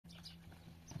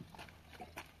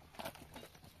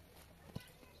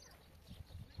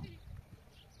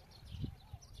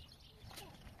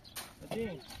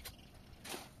خیلی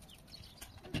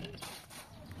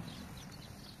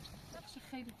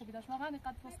خوبی داشت واقعا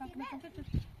اینقدر رستم که میتونم که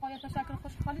باید تشکر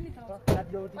خوشحالی میتونم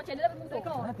ما چه لازم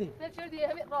موزیک نه چه دی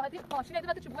همین راحتی ماشین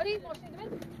ادوات چه باری ماشین ادوات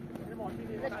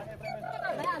ماشین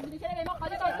نه از میشه ما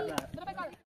خالی داشتی برو بکن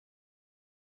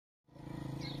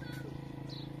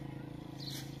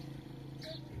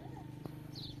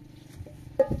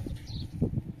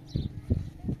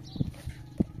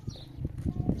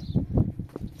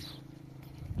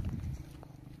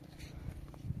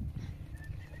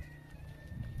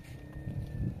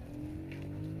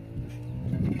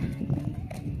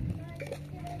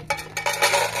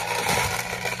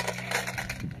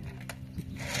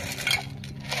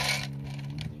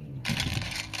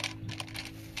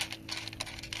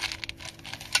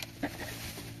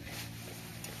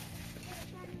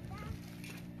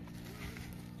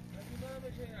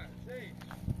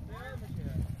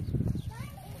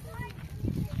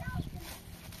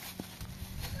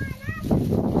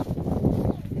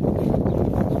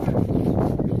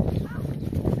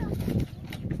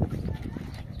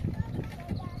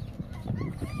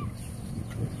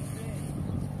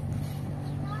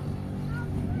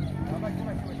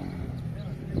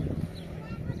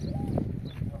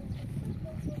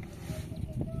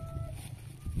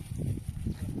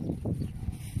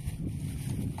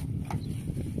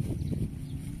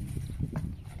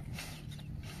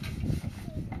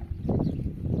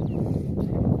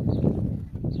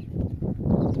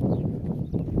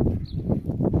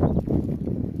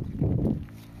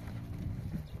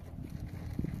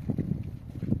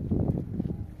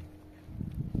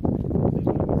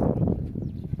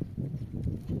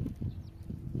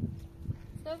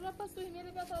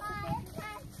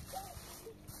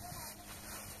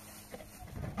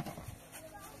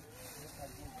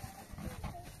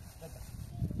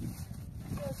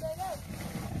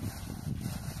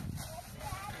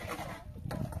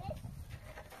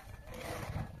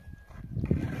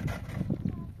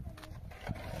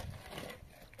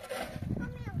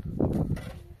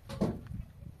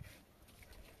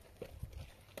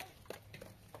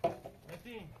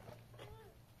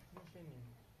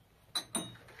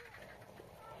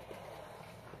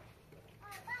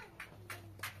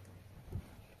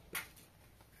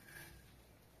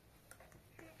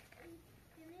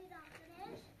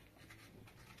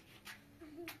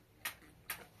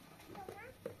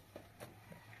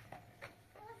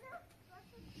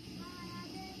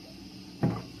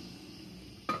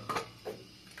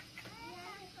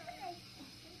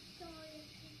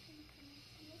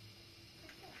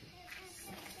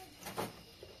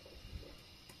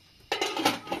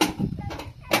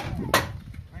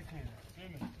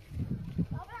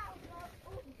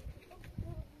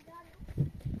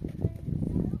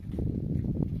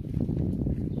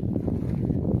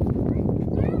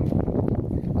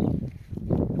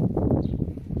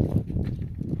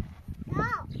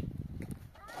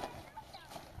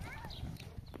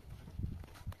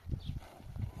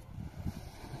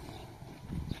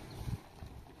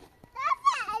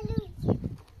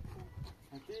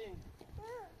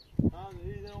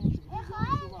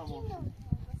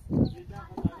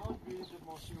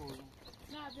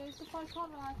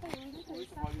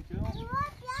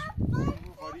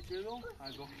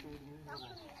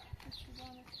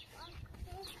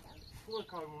خوبه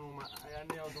کارمون اومد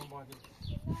یعنی آدم باده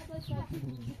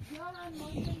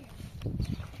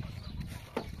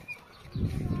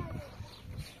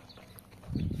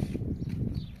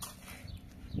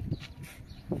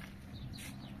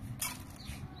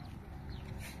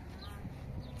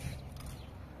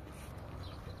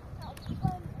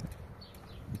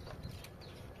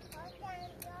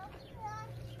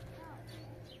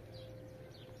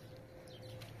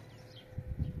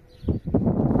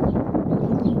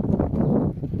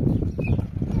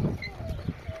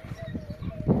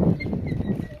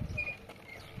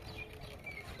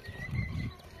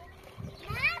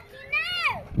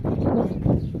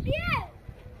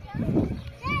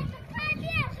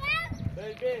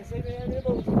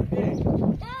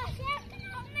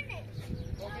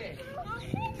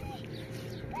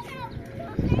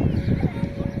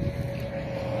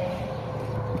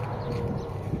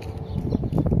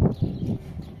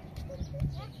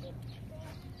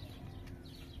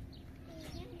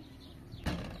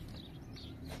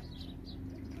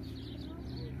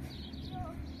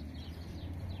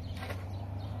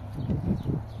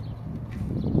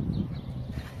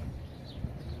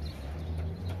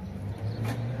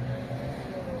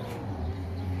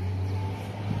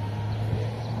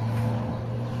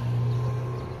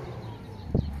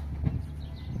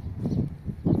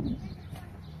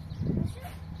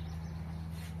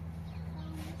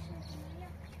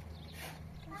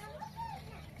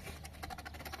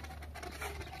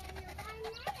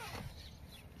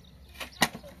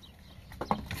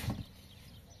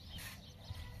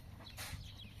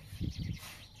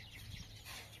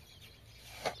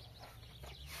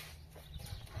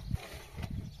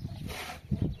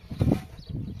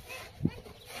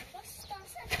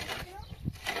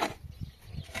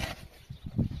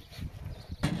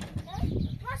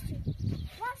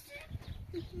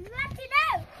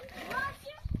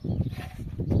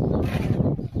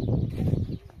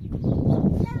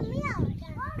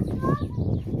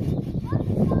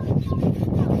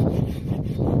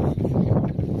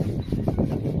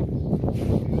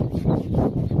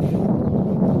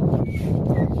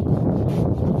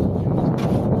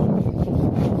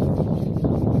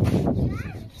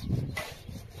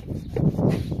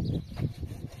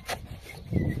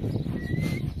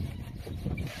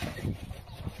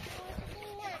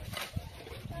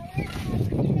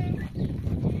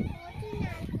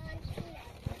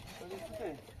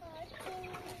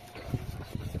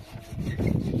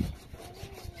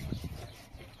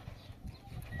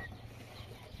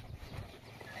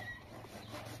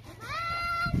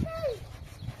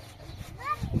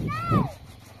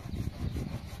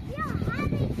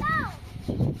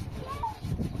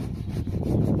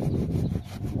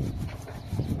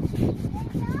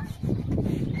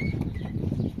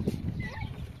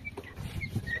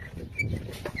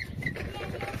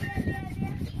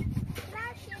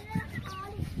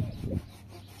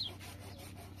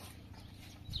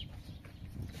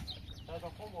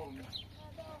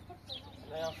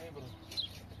لا يا أخي برو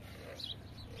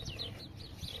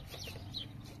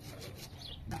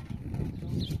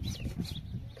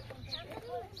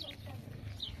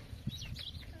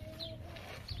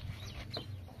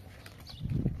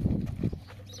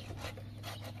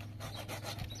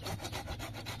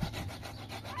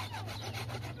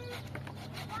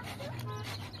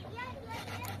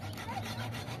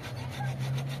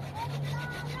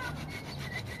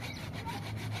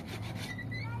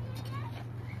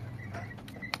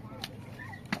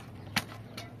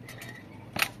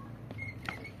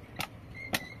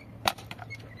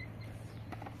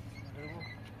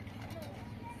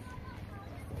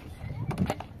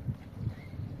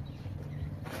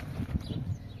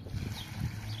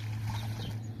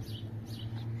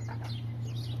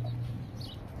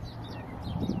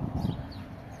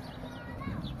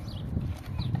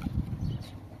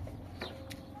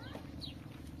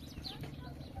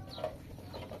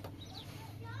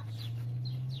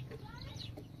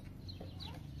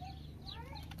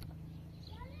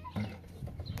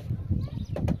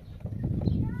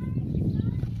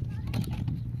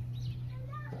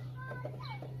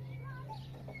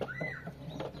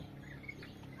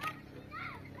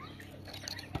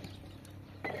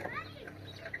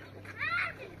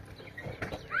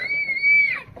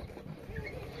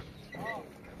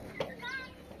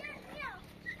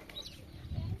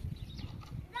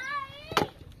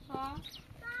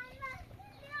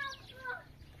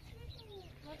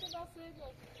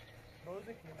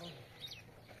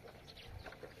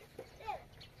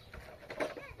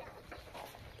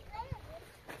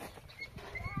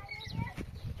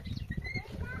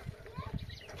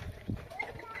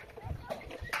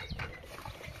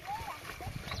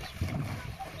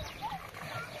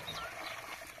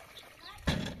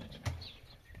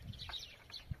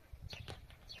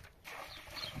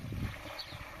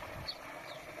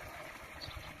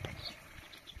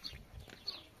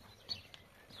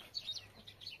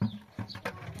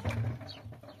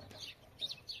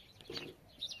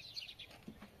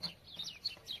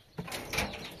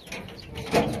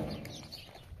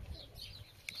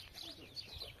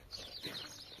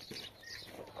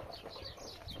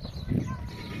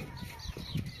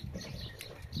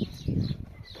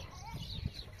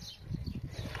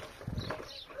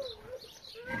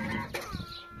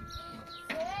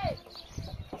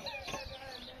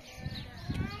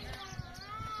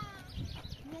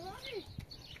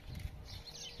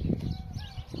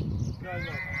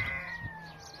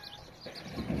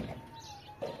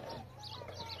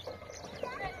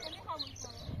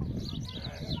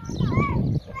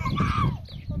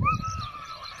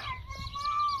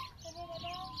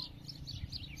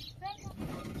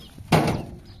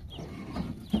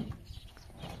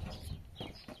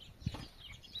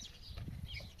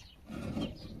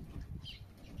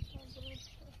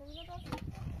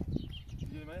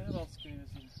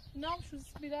نام شو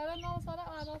سبیلاره نام سال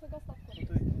آنات گفت کنم.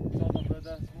 توی جان به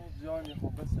دست بود زیانی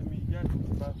خوب بس میگن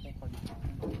بعد خون خالی.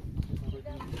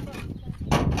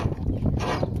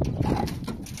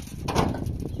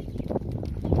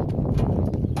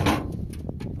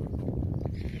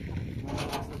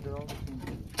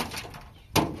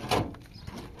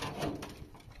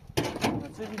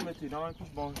 چه فیلمتی؟ نام کش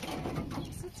باش.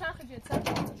 سی چند خیلی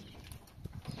چند.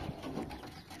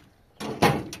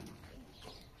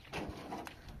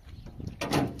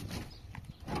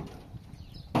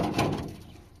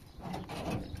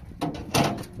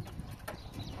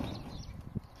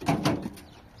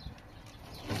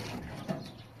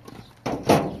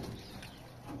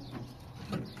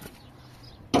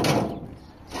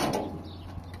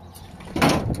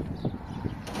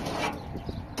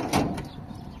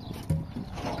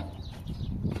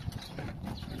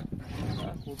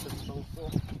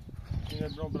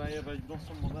 برای رجبان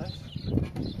سمادش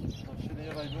شده یه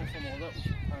رجبان سماده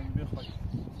هم بخوای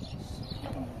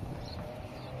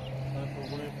برای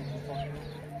پروگرام خصوصا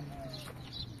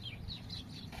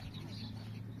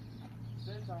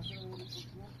سه تحصیل رو بکنم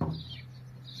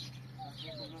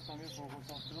تحصیل رو تامیر پروگرام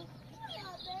ساخترم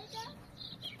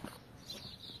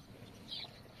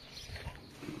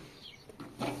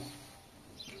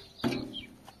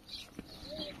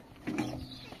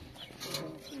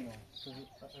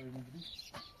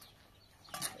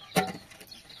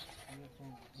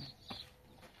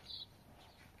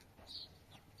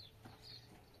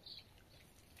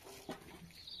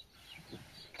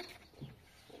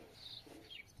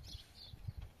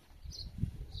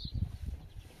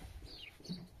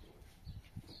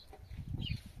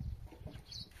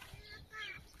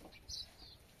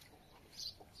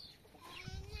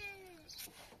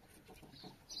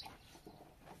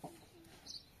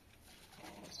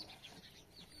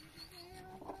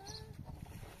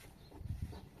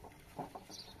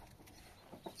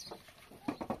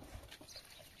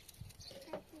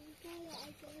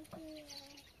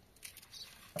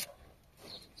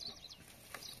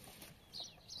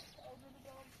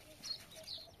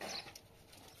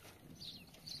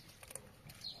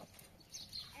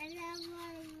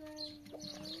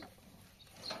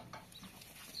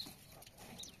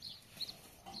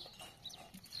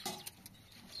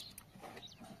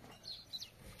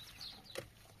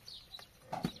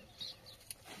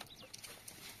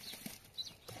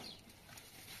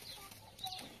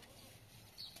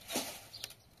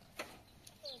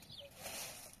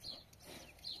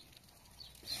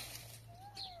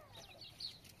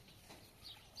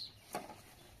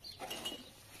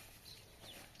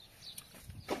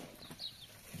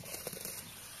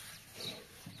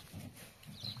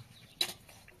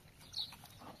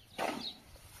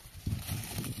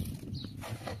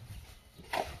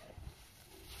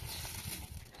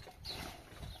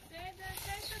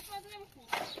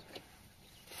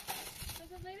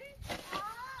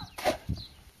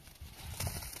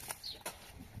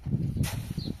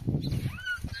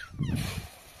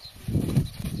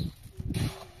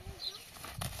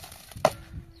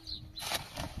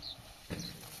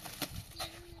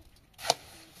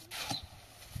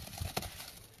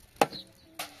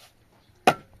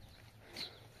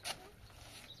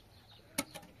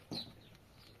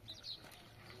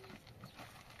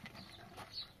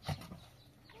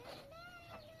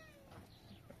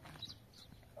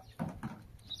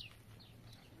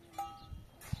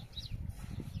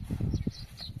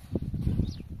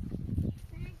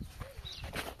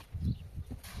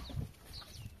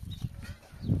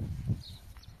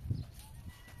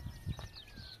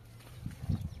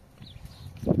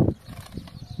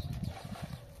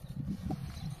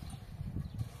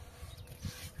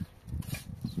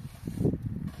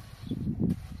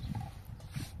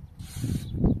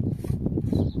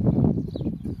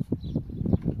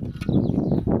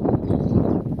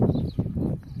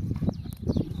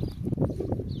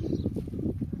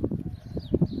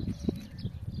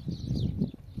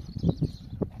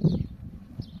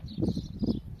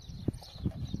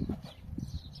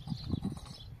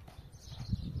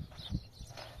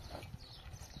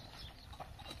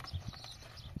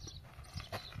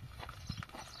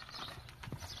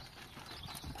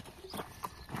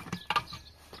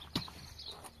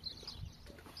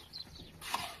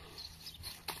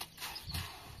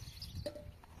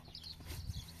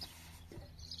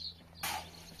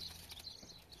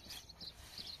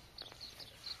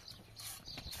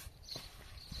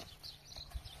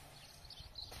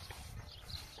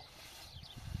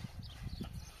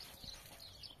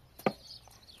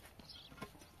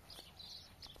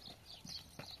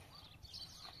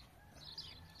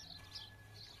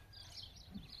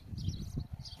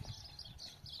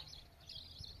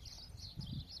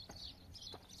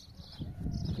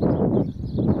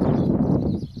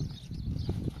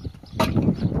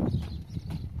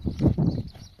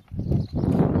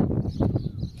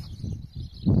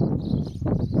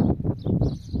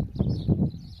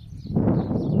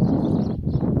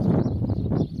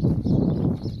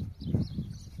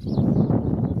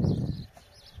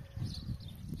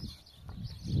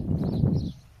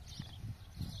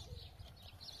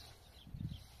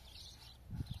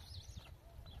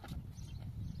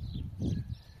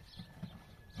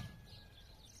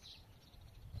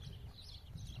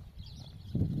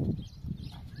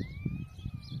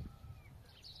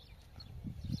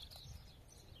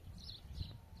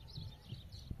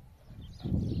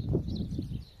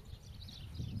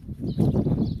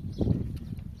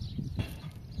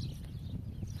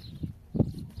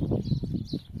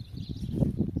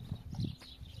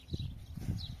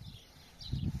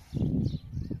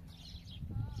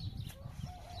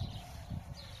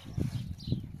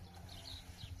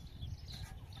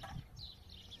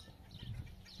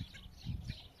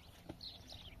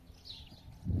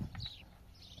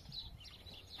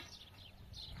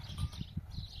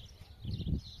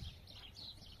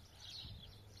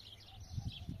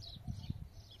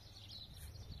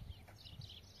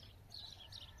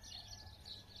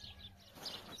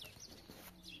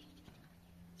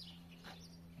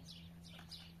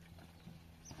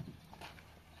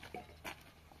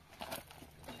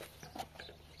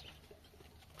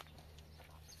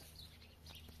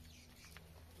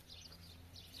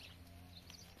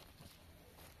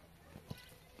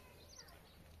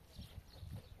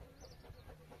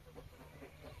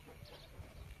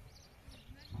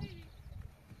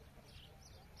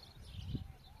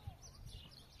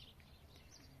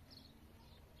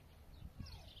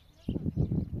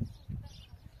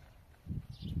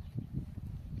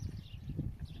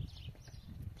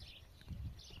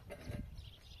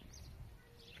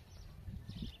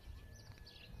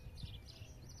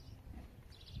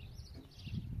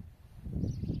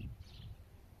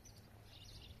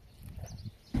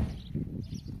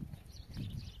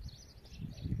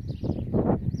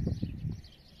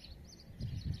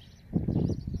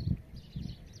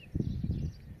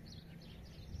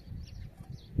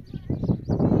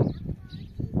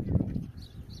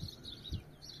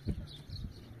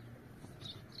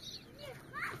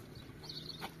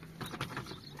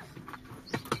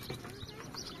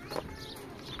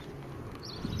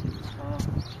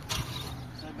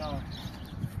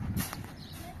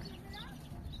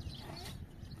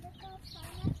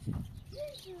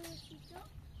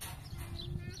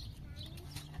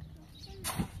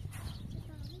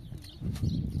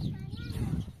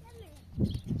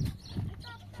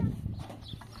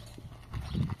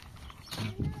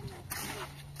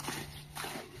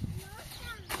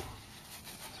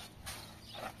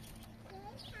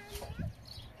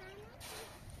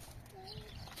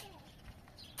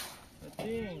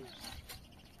این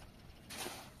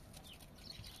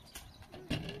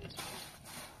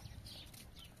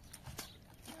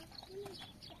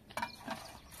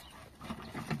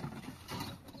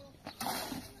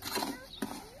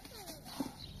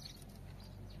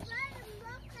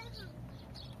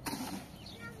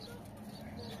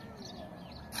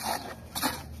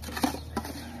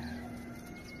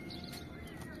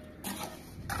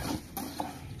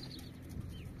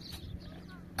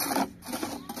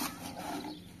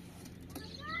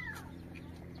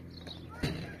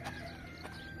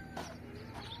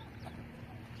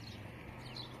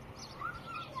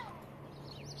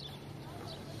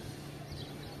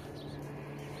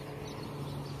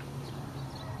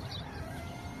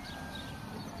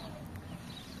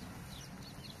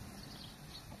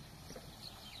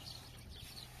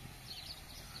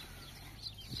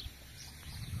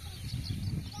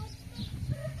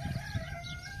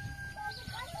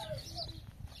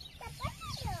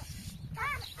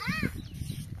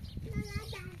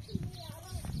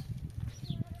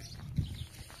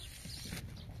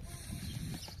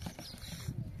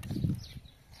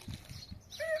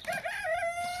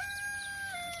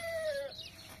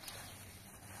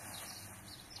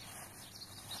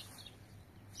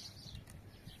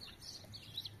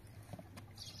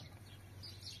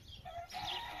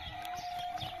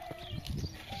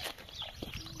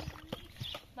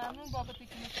ممنون بابت که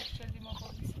می‌کردی ما با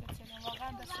بیسکت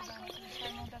واقعا دست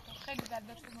دادم مدت خیلی در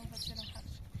داشت ما بچه‌ام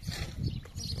خرج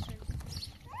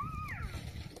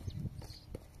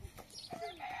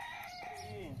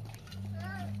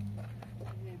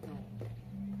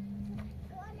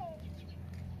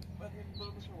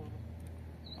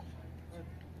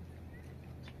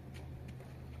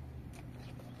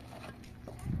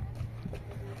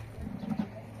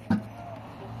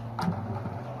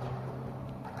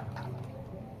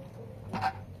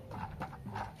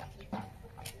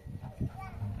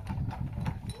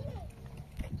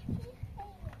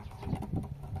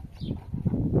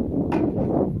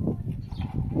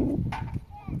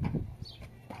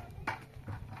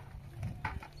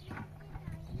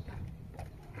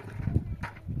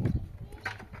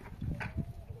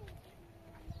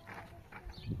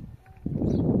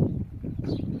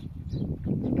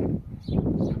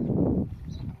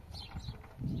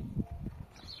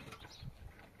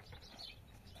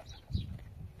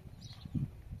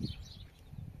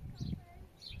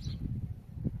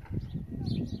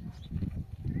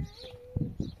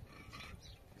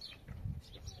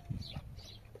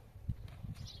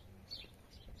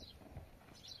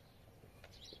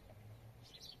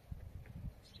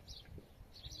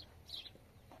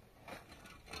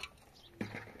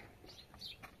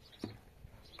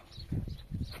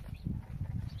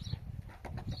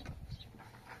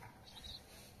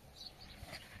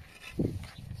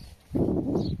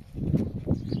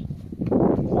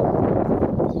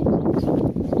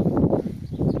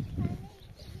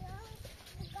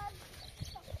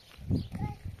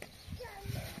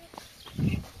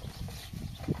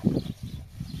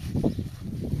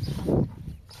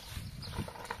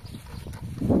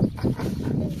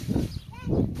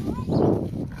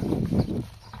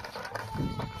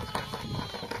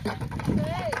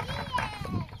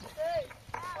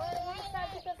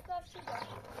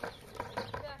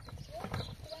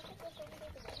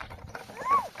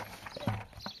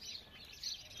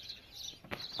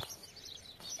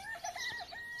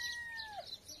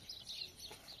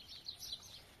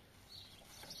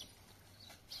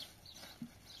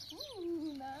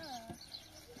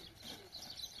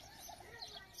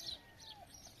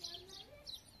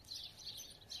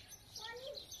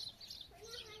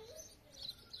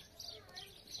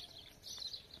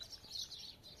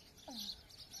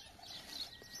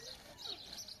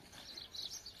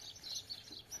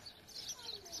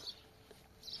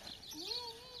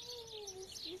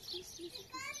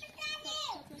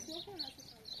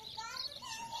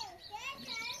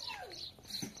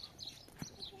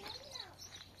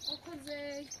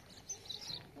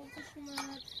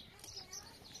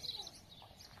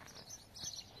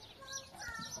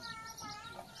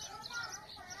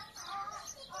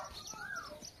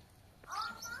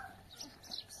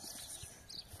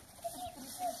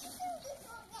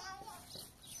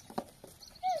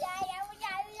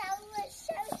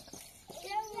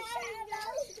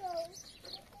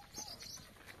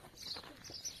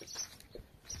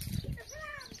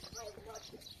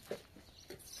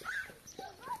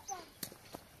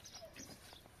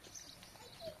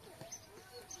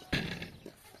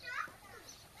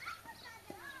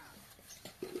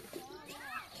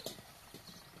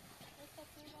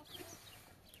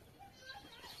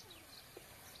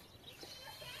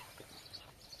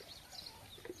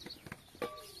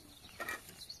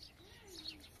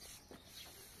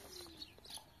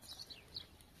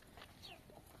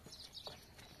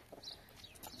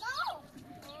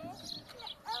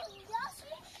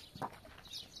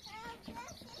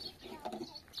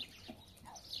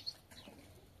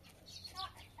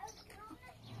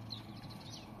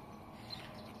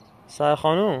سهر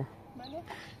خانم، بله.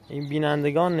 این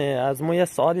بینندگان از ما یه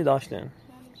سوالی داشتن.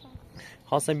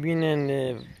 خواستم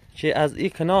ببینن که از این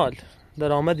کانال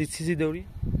درآمدی چیزی داری؟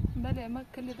 بله، ما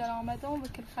کل درآمدام و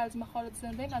کل خرج مخارج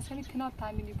زندگیم از همین کنار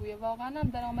تامینی بوده. واقعا هم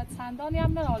درآمد چندانی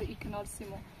هم نداره این کنار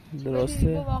سیمو.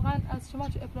 درسته. واقعا از شما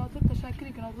چه اپراتور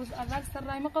تشکر کنم. روز اول سر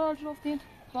رایم قرار گرفتین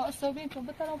و اصابین تو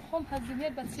بترم خون هزینه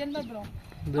بسیار مبرم.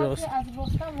 درست. از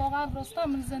رستم واقعا رستم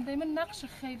من زنده من نقش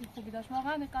خیلی خوبی داشت.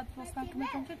 واقعا اینقدر رستم که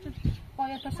میگم که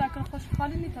باید تشکر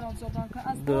خوشحالی میتونم زبان کنم.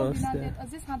 از بیننده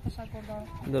عزیز هم تشکر دارم.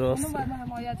 درست. اونم برای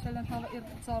حمایت شدن تا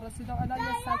ارتضا رسیدم. الان یه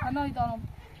سلطنتی دارم.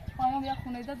 پایام یک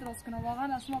خونه درست کنم.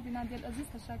 واقعا از شما بیننده عزیز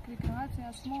تشکر کنم. هرچی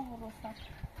از شما و رستم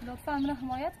لطفا من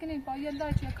حمایت کنین با یه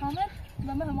لایک یا کامنت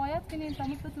و من حمایت کنین تا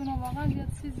من بتونم واقعا یه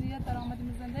چیزی یه درآمدی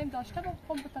من زندگیم داشته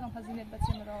باشم بتونم هزینه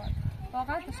بچه‌م رو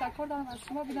واقعا تشکر دارم از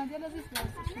شما بیننده عزیز و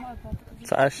از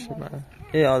شما چشم من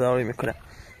یادآوری میکنم.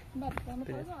 بله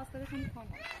متوجه از طرفتون کامل.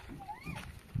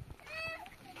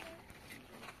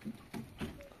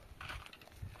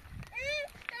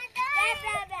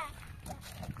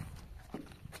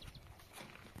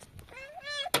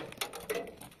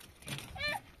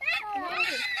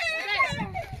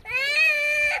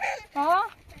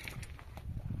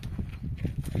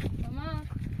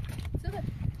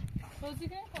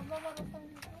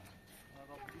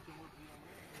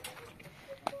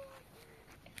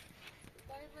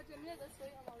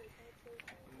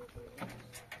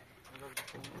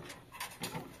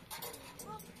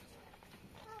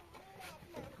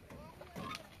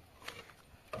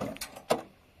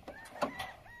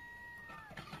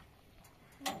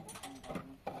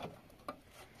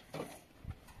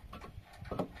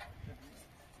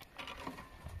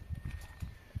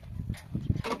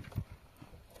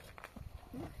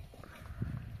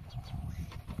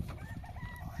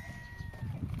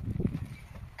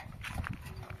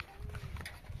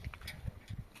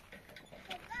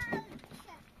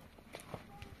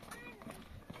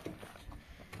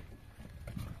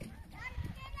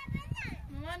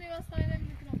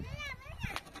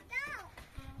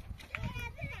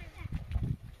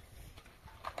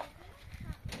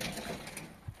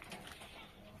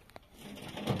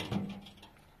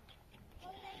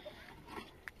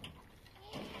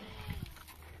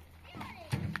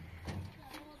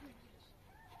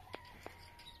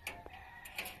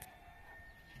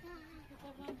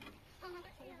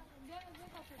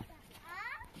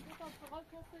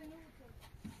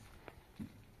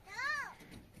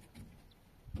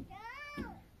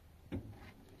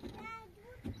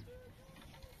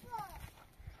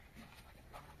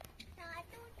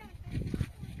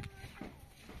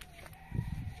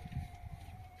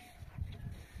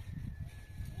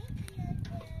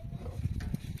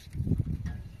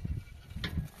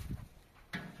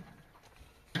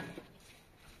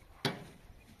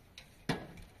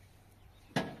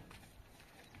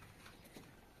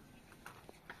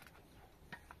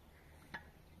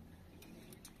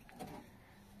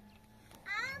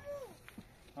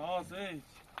 Zeyd.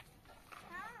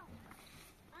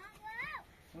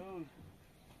 Oh.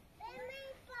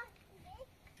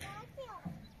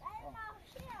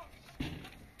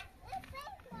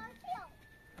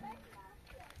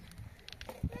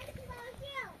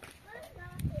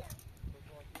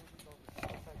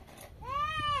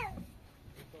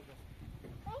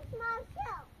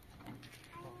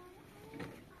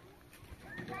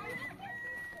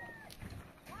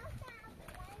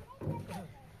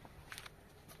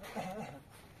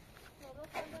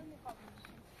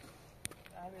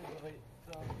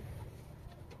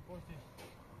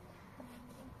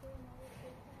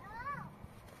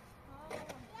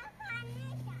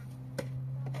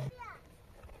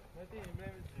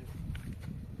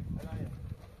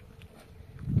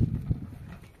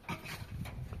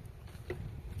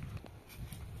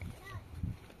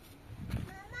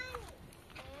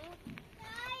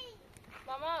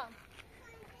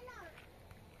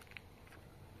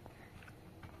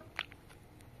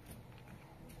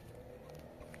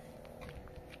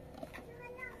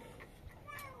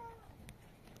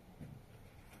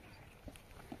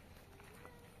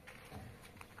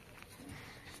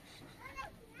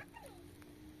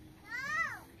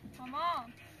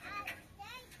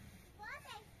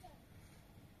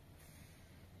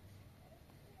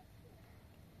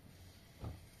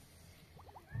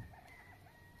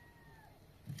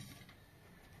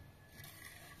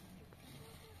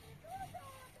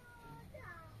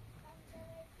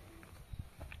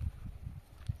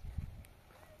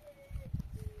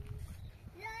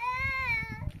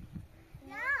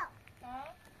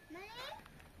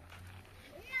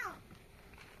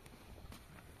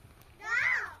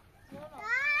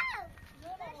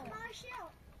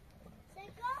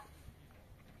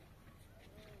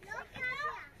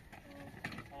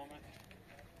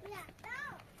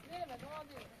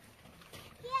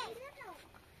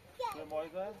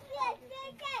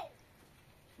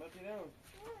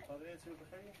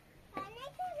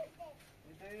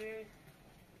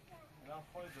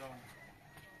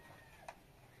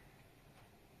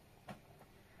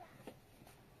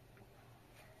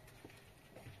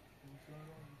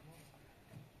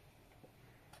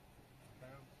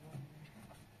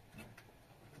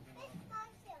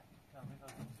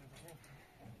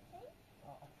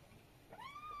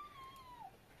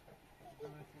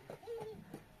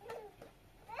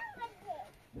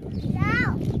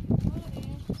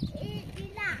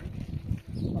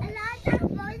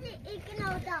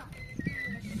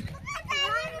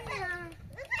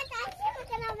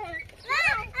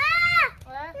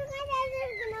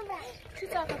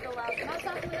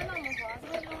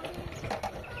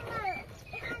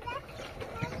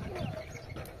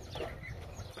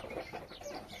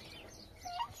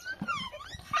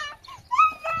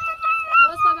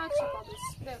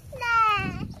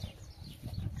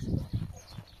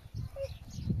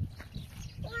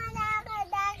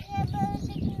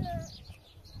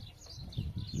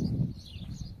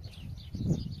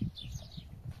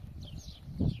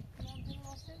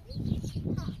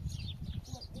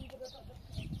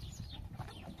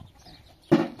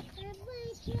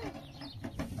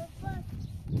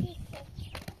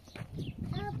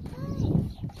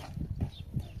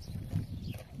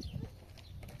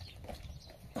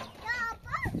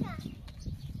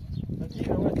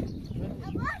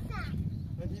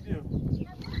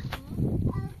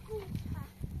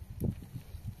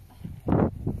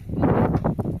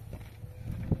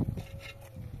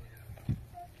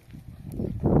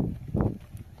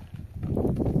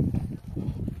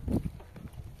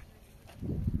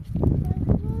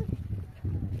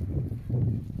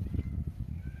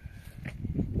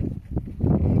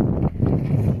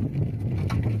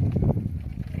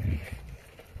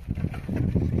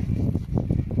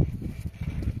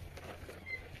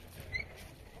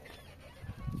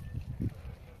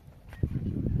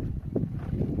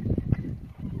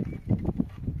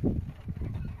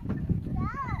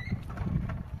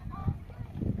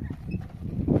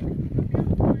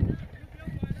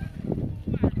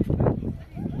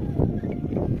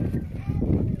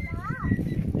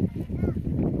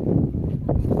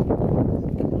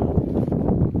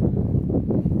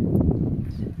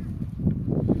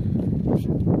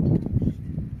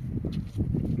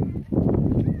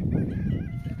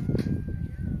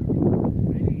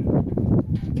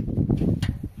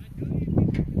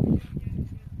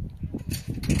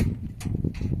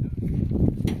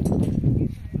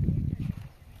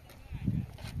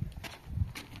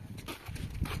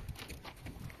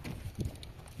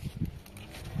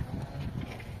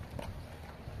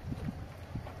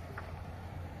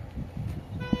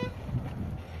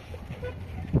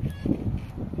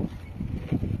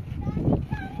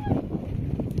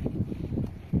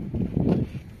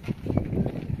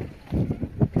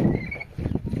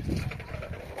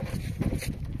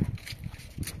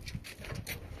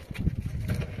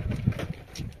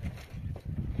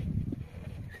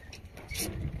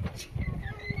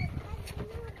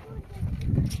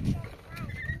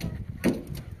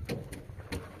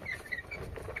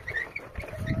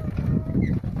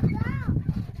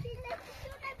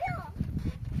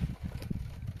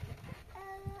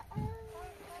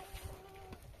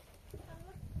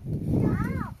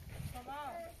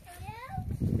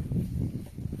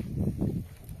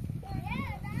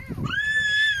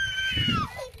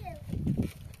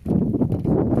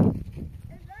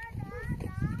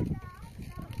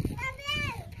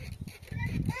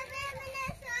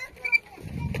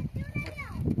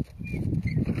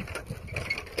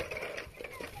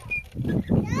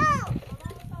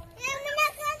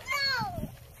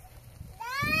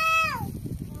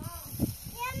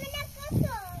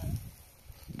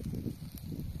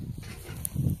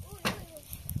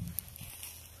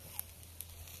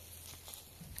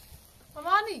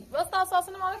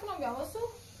 اساسا ما کنم بیا واسو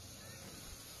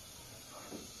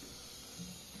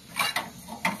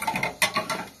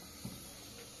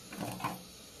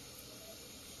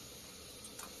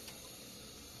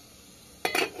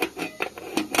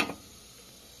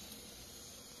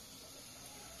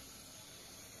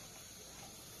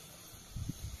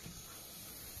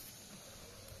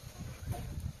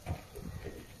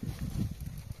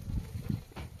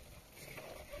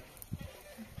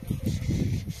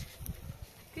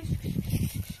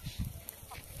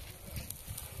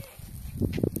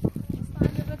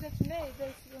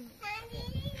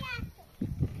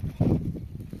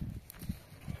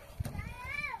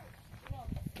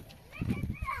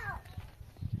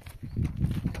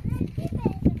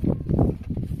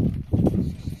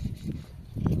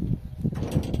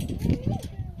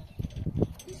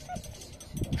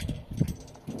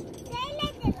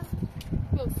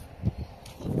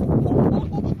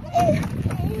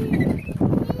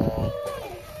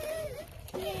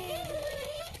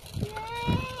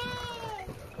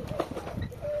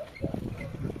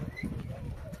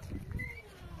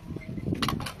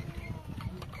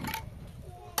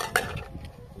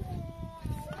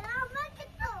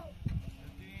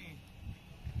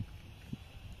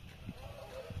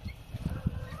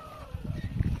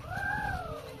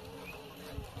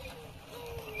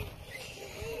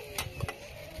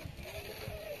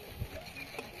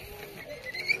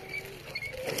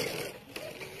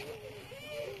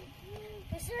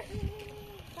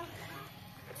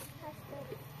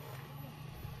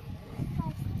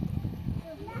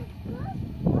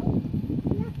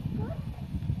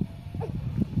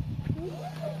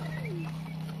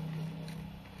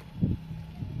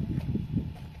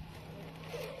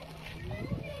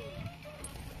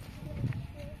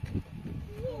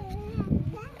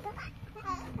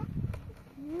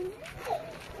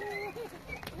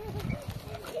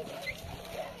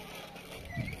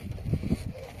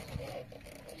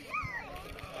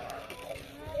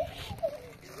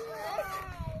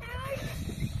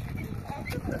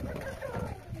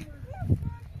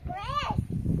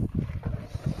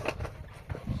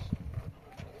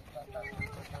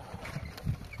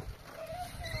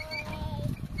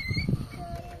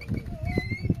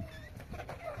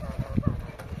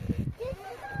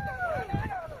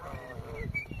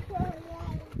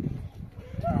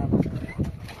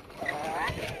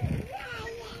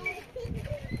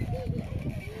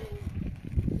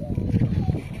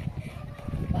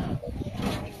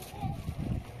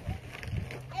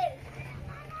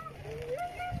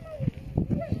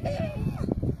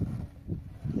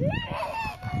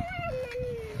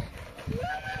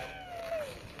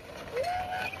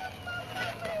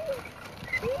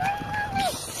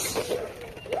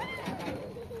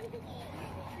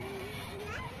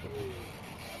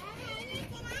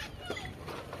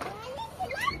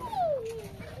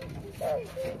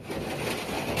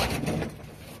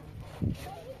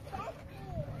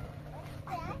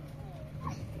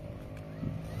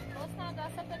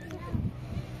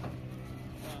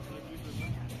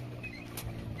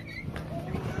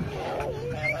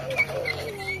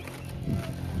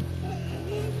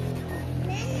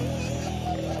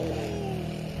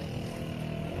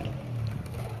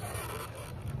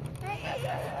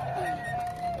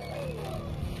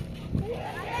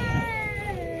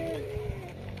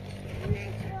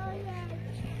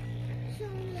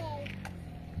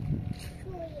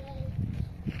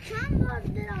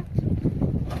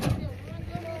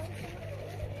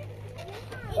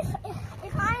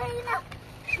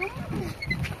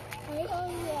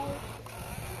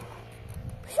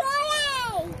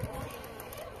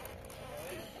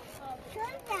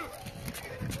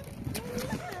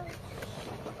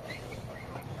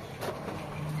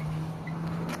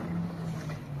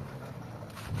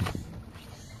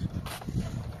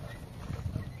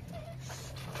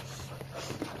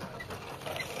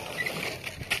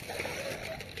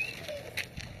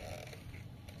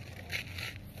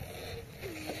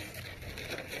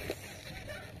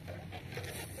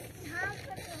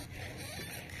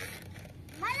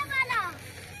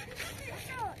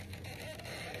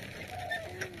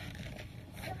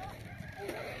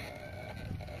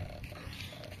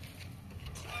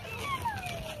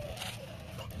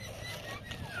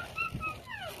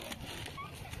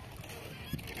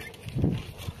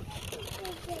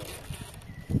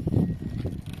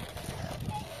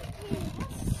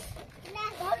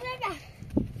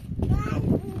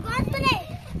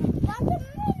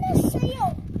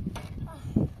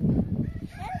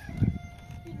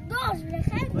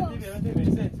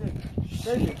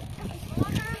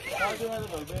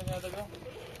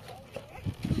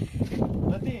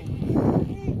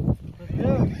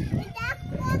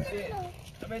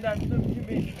در تو میشه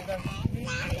بیش بدم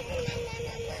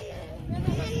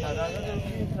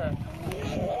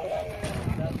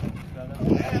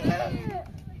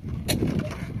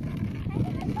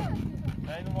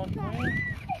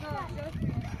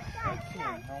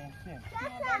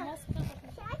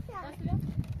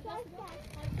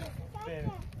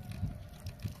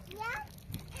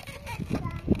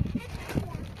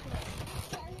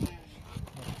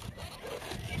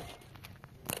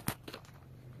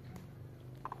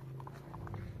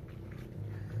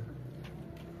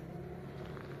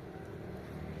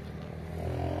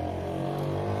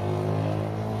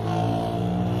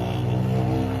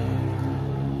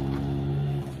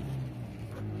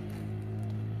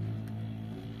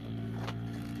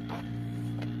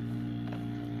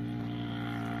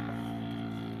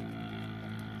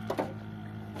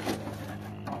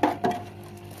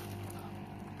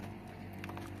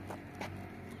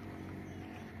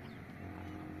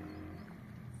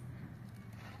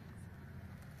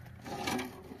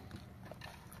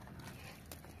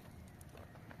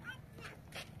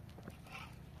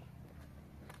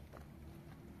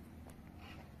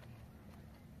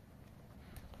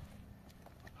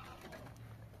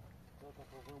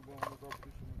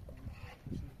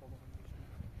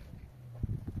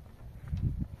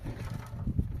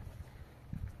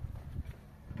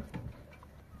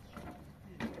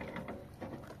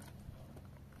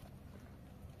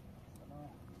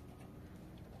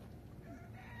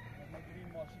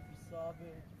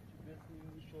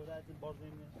شورت بازم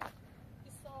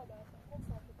İsabet. O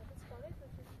sabit. İsabet.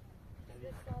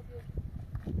 İsabet.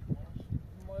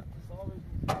 ما اتصاب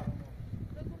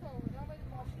بگو با اون یا باید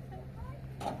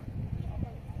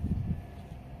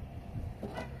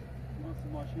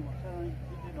ماشین ماشین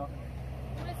دیدی راه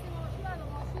مرسی ماشین الان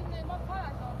ماشین ما کار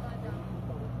انجام دادم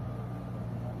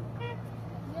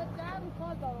یه در رو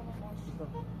کار دارم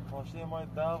ماشین ما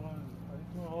در رو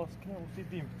راست کنیم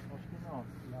دیدیم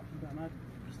ماشین نه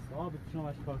صاحب شما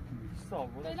باش کار کنید صاحب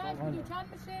فعلا بلوچن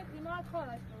میشه اینا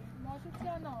کارش ماشین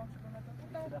چیا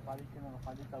نه ده خالی کنم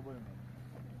خالی تابور می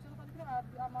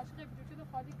چرا ماشین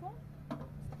بلوچن خالی کن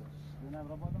نه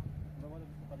برو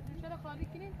چرا خالی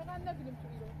کنین فقط نبینیم تو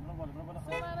ایران برو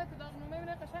سواره تو داغ نمونه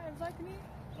میره قشنگ امضا کنی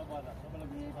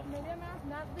ملی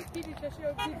من نقدی کیلی چشی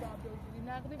و کی باید بگیری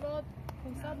نقدی باید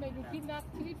 500 میلیون کی نقد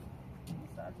کلی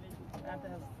 500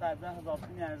 میلیون 100,000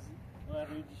 تومان ارزی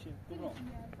روی دیشه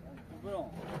برو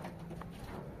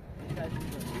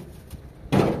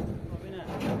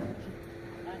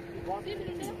زیر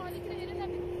بلوچن خالی کنی ایره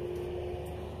نبینیم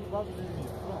باز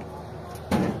بزنید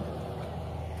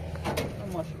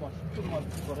ماشی تو ماشی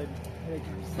برای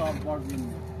حساب بار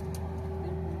زمین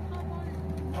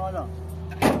حالا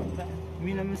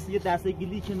میونه مثل یه دسته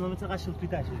گلی که نومه چقدر شلپی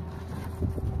تشه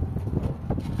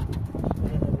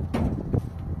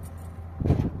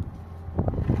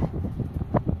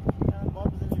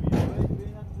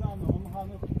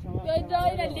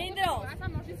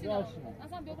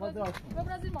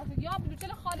ببرازی ماشین یا بلوچن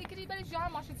خالی کردی برای جای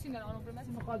ماشین چی نرانو بریم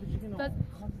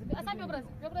اصلا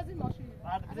ببرازی ماشین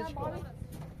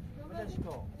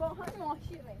با هم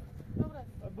ماشین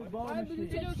با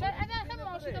بلوچن اگر خیلی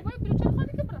ماشین باید بلوچن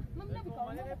خالی که برم من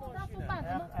نمیکنم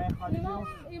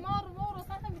ایمار و رو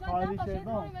ساعت میدن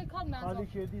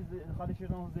خالی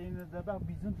شدن زین دبه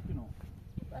بیزن تکنو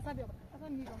اصلا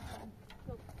میگم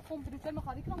خب بلوچن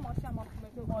خالی کنم ماشین هم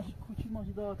ماشین کوچی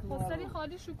ماشین داره خسری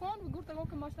خالی شو کن و گفت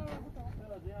که ماشین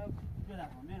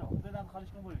رو بدم خالیش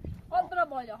کن بریم برو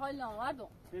بالا حالا مردم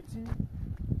ببین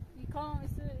یکان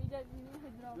ایده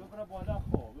برو بالا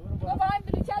خب بابا این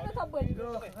بلوچن رو تا بریم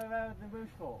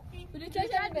بلوچن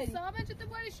بریم صاحب چطور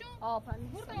باریشون آفرین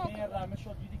برو یه رمه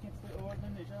شد دیدی که آورد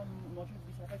نشون ماشین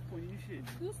 20 کنیشه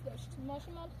دوست داشت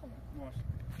ماشین مال خونه ماشین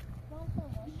مال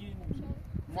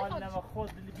خونه مال نما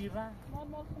خود بیرون مال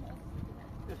خونه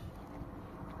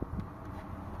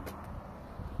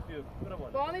برو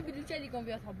بالا با همین بلوچه لیگم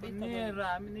بیاد ها بیت نه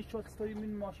رامین نشود استوری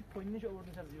من ماشین پایینش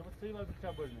آورد از زیر استوری باید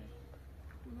بیشتر برنه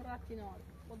مرتی نار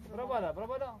برو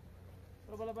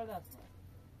بالا بعد است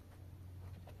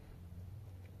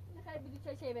خیلی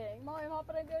بلوچه چه بریم ما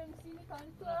بریم سینی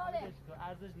کنیم تو راله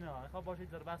ارزش نه خب باشه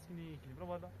در بس کنی یکی برو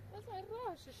بالا بس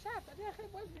راش شرط دیگه خیلی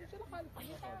باز بلوچه رو خالی کنی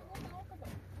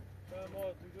ما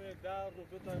تو در رو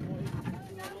بتای ما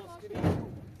این راست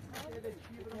کنیم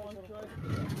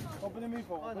خب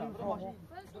نمیفوق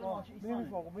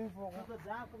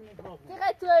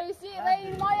چقدر توریستی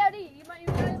رای ما یاری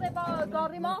ما با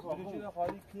گاری ما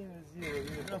خالی کین زیر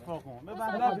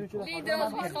لیدر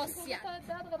بی خاصیت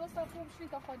در رستم خوب شی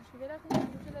تا خالی شی ولی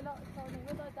بلوچه لا تا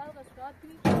نگه در قصرات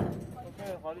کنی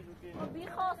خالی جو که بی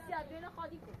خاصیت بین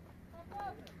خالی کن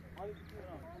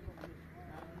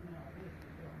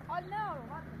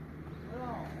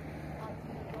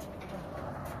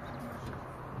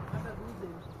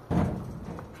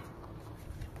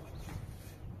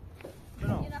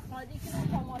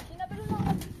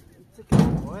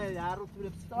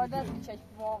سعادت چشم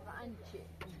واقعا چه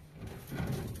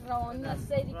روانی از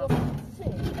سیدی گفت چه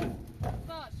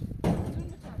باش زون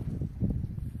بچن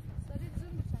سرید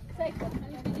زون بچن سیک کن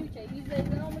هنی بیدی بچه این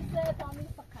زیده نامسته فامیل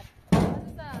فقط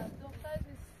عزیزم دختر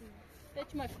نیستی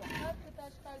هیچ مکن هر که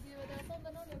تشکر بیه و درستان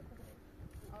دنان یکن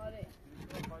آره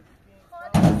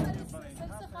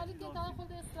خالی که تا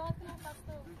خود استراحت کنم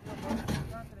خسته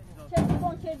چه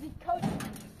بان کردید کوچ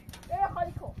بره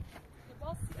خالی کن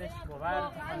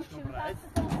واقعا چی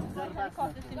واقعا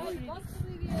کارتش نمی‌شوری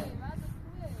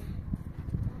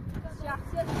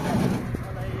شخصیت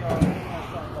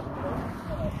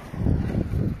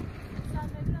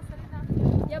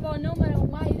یه با نمره و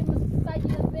مایلی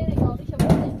مساجی از بین یاقیش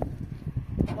بوده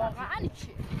واقعا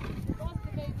چی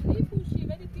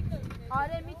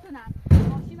آره میتونم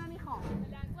ماشین من میخوام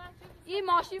این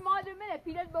ماشین ما منه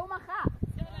پیلت به اون من خواه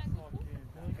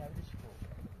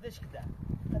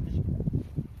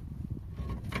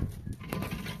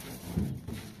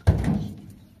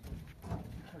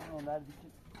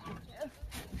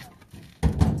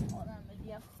آدم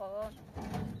دیگه خواه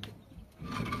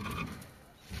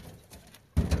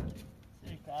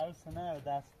اون سنه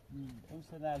دست اون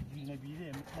سنه از بیرون بیره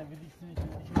میتونه بدیستونی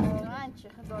واقعا چه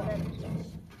خزاره دیگه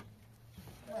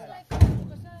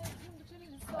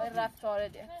رفتاره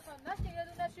ده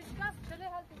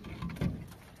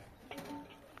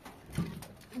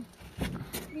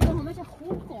اینو همه چه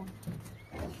خوب کن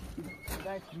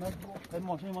این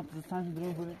ماشین ما تزستانش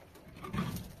درون بوده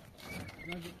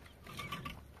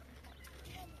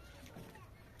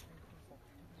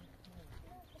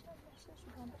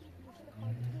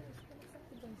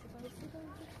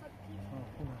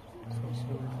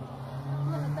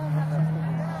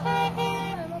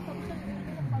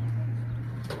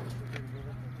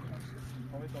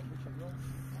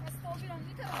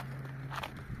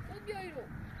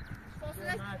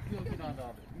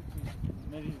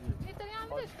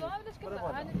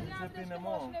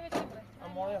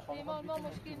ایمان ما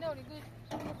مشکل نوری گوش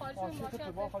مخارج ماشین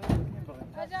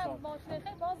عجب ماشین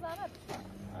خیلی باز زند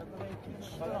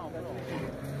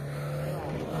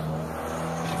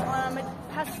آرامت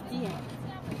پستیه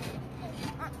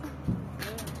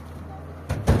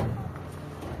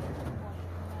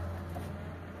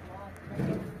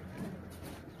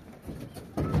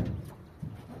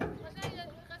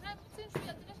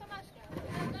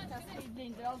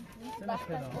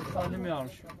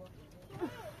نمیارش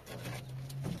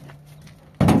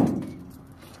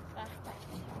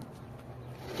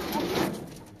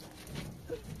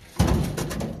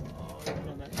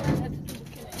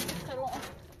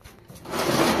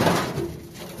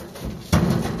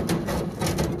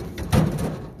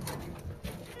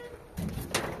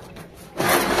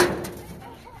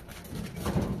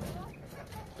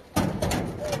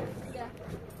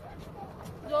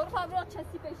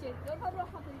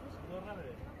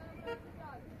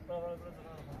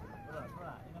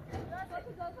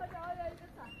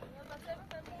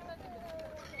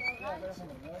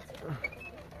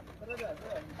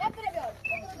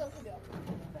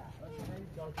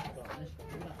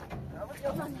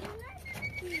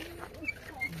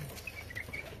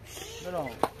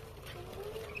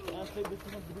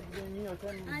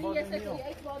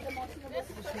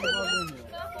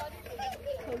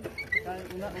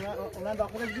اونا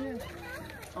داخل بیه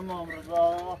اما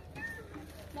امروزا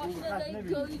ماشین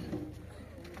دایی جایی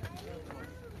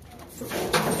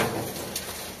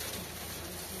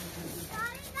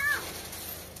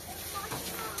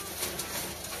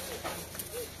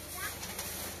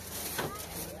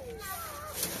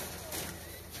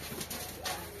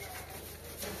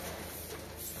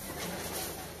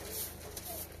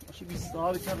ماشی 20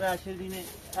 ها بچه رعشه دینه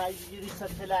تایجی ریست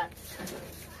تلک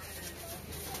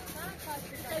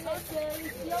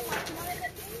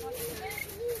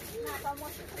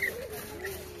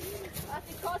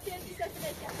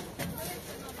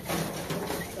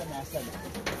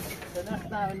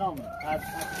سنة نام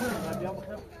هتكون اليوم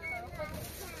بخير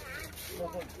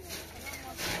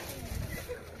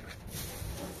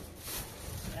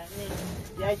يعني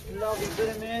ياش كلاب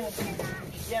البرمة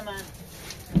اليمن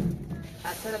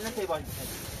أكثر من تيبان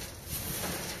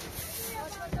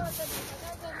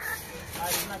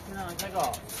هاي ما كنا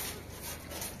نجوا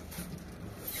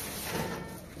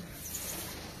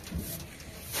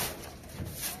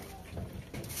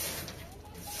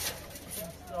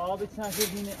آبی چند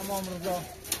دینه امام رضا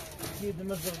سید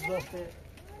مزر زخته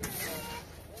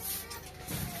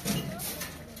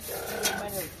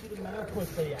منو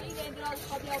کسته این اندراز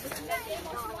خوابی ها بسیده یه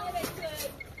ماشمانه بکشه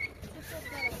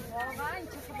واقعا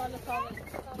چه خبال ساوی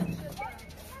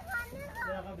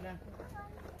قبلا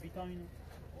ویتامین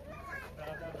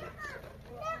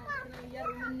یه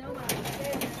رو من نوم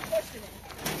خوش بده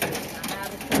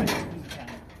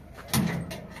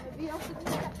بیا خودی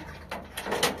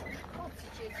خوب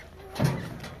چیچه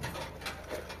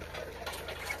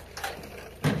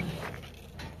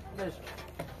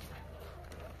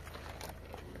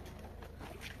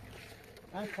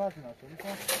من کارت ناشو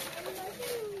میکنم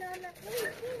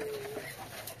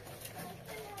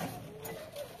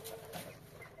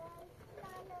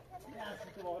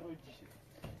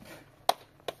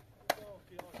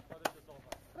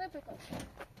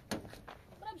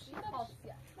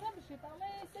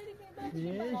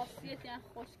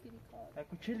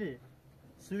اکو چلی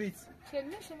سویت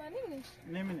چلی شما نمیدونیش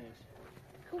نمیدونیش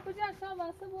خوب بجا شما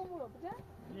واسه بومورو بجا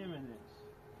نمیدونیش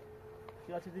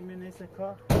یا چه دیمی نیست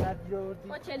کار ندیوردی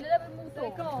ما چلی رو به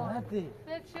موسه کار ندی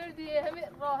چردی همه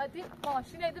راحتی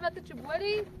ماشین ایده بده چه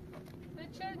بوری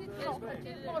چردی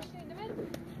ماشین ایده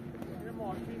بده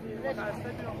ماشینی خسته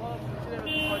بیرون خواهد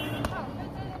چلی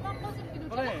من خواستیم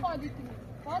کیلو خالی کنیم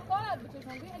باید کارت بچه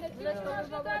کنگی الکتریش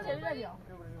کنم چلی نبیا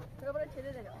برای چلی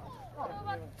نبیا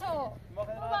تو ما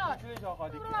خیلی من چلی جا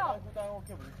خالی کنیم من خودم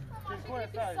اوکی بود چلکوه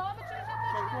سر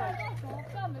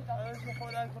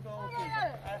خود از خود اوکی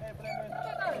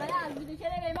من از بیدو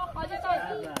چلی نبیا ما خالی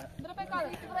کنیم برای بکاره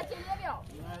برای چلی نبیا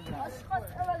اشخاص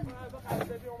اول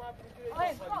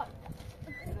آی خواهد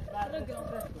برای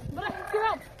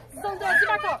کنم زندازی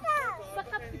بکار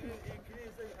سخت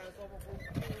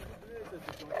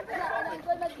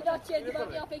چردی با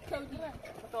قیافه کودی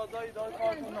تازه دار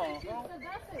کارتون ها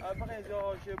بخیر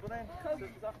جا شبرین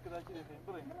سخت کدا چی دیدیم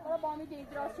بریم حالا با می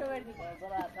دیدراز شوردی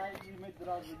برای اصلا می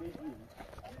دراز بیشتیم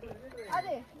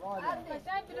عادی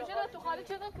قشنگ پیروشه تو خالی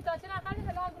چه کوتاچه نخری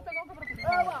هلا از بوتگان که برو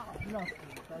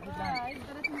نه این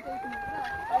درست میتونی کنی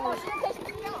ماشین کش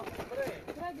بیا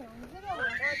بریم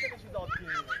چی داد کی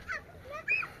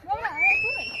بابا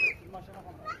خوبه ماشین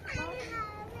نخوام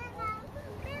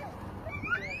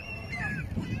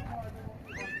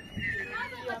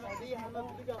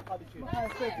همه دیگه خالی چی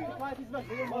ما چیز بس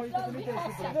ماشین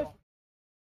میتونی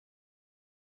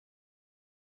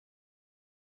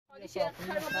خالی چه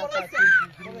خراب برسه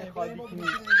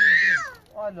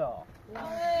حالا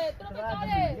تو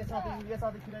بکاره یه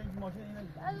ساعت کیلوی ماشین اینا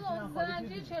از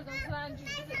زنجیر چردم زنجیر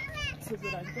چه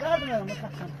زنجیر درد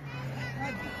متخم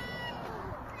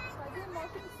این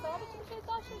ماشین استاد چی میشه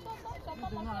داشت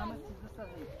بدون همه چیز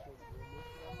سازی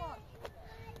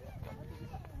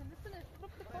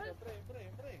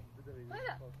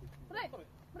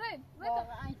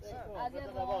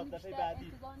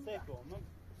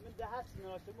من ده هست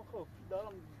نوشته خوب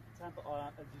دارم چند تا آرام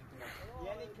اجیر کنم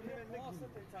یعنی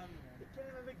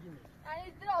کلمه بگیم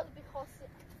یعنی دراز بخواسته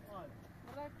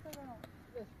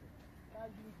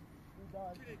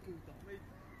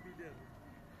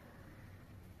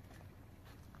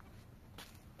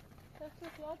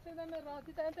خیال شدم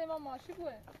راحتی تا انت امام ماشی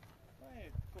بوه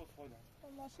نه کس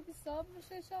خودم ماشی بی صاحب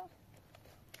بشه شا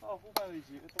خوب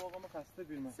کاریجی اتفاقا من خسته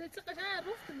بیرم سه چه قشنگ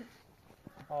روز کنی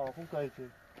خوب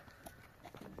کاریجی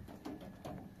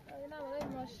این هم برای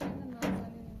ماشین